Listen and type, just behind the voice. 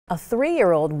A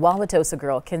 3-year-old Wauwatosa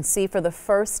girl can see for the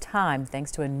first time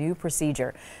thanks to a new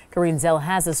procedure. Corinne Zell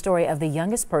has a story of the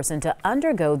youngest person to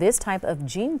undergo this type of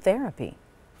gene therapy.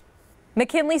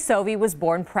 McKinley Sovey was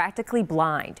born practically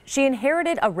blind. She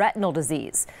inherited a retinal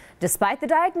disease. Despite the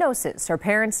diagnosis, her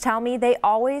parents tell me they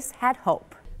always had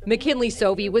hope. McKinley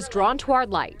Sovey was drawn to our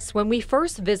lights when we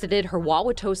first visited her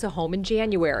Wauwatosa home in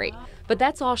January, but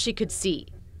that's all she could see.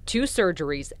 2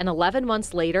 surgeries and 11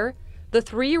 months later, the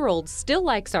 3-year-old still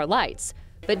likes our lights,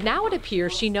 but now it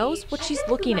appears she knows what she's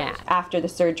looking at. After the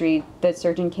surgery, the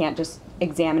surgeon can't just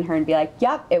examine her and be like,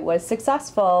 yep, it was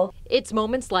successful. It's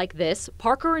moments like this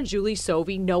Parker and Julie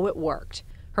Sovey know it worked.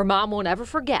 Her mom won't ever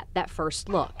forget that first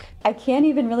look. I can't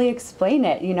even really explain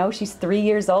it. You know, she's 3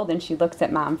 years old and she looks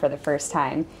at mom for the first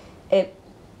time. It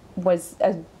was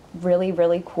a really,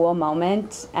 really cool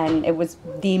moment, and it was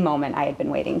the moment I had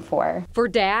been waiting for. For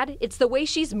Dad, it's the way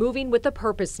she's moving with a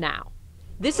purpose now.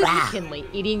 This is McKinley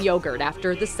eating yogurt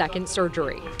after the 2nd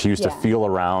surgery. She used to feel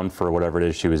around for whatever it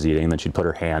is she was eating, then she'd put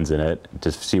her hands in it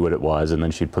to see what it was, and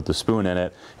then she'd put the spoon in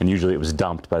it, and usually it was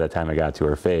dumped by the time it got to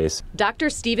her face.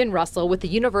 Dr. Stephen Russell with the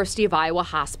University of Iowa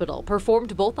Hospital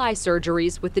performed both eye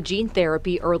surgeries with the gene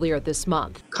therapy earlier this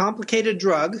month. Complicated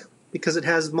drug, because it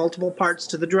has multiple parts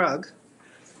to the drug,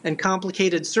 and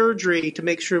complicated surgery to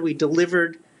make sure we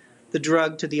delivered the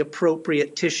drug to the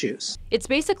appropriate tissues. It's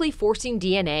basically forcing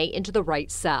DNA into the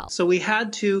right cell. So we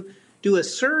had to do a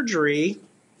surgery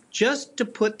just to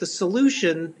put the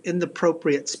solution in the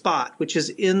appropriate spot, which is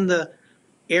in the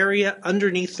area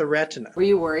underneath the retina. Were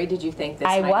you worried? Did you think this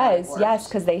I might not have was, worked? yes,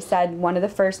 because they said one of the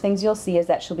first things you'll see is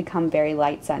that she'll become very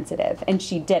light sensitive, and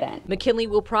she didn't. McKinley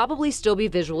will probably still be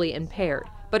visually impaired,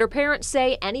 but her parents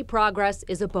say any progress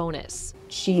is a bonus.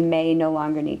 She may no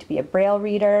longer need to be a Braille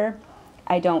reader.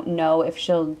 I don't know if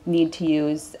she'll need to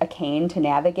use a cane to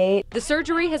navigate. The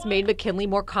surgery has made McKinley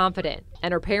more confident,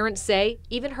 and her parents say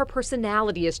even her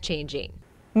personality is changing.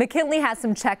 McKinley has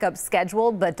some checkups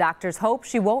scheduled, but doctors hope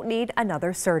she won't need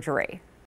another surgery.